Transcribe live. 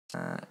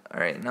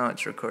Alright, now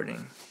it's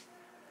recording.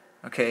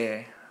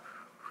 Okay,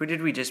 who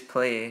did we just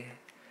play?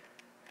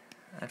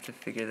 I have to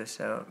figure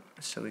this out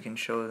so we can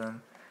show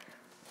them.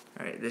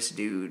 Alright, this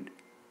dude.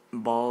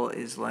 Ball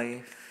is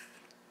life.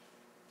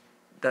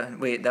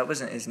 Wait, that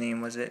wasn't his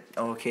name, was it?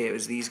 Oh, okay, it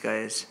was these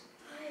guys.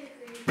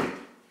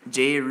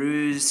 Jay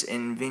Ruse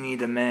and Vinny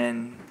the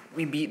Man.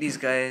 We beat these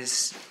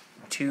guys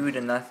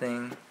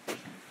 2-0.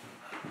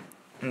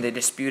 And they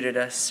disputed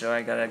us, so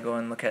I gotta go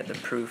and look at the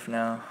proof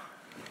now.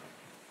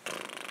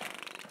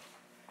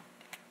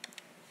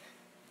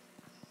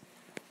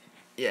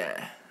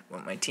 Yeah,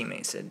 what my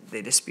teammate said.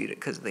 They dispute it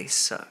because they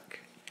suck.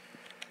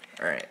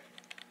 Alright.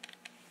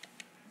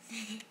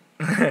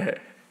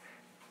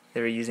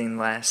 They were using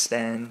Last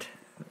Stand.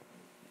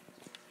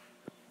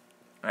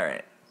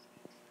 Alright.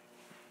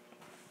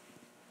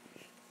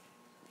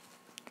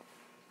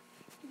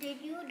 Did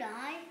you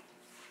die?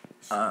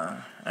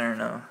 I don't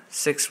know.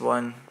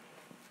 6-1.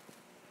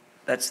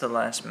 That's the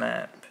last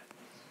map.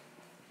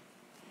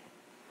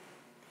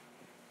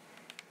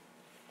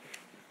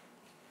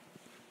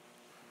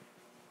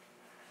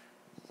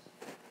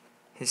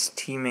 His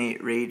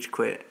teammate rage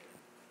quit.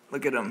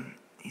 Look at him.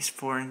 He's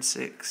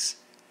 4-6.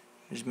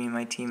 There's me and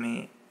my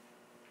teammate.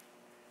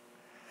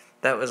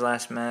 That was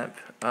last map.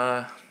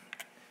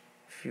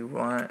 If you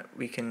want,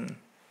 we can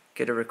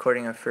get a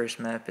recording of first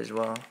map as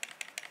well.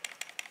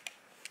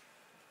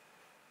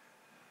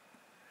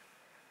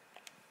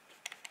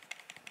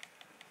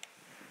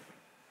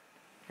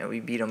 Yeah, we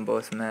beat them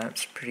both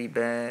maps pretty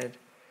bad.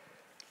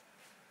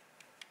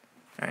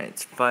 Alright,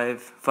 it's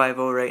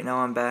 5-0 right now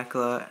on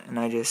backlot, and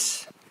I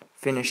just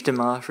finished him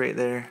off right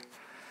there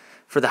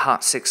for the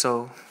hot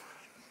 6-0.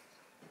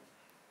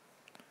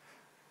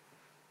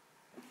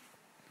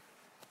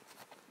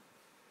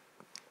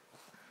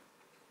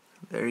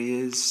 There he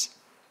is.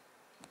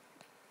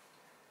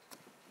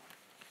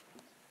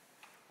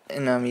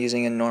 And I'm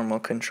using a normal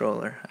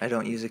controller. I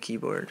don't use a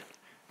keyboard.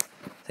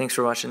 Thanks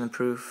for watching the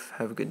proof.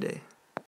 Have a good day.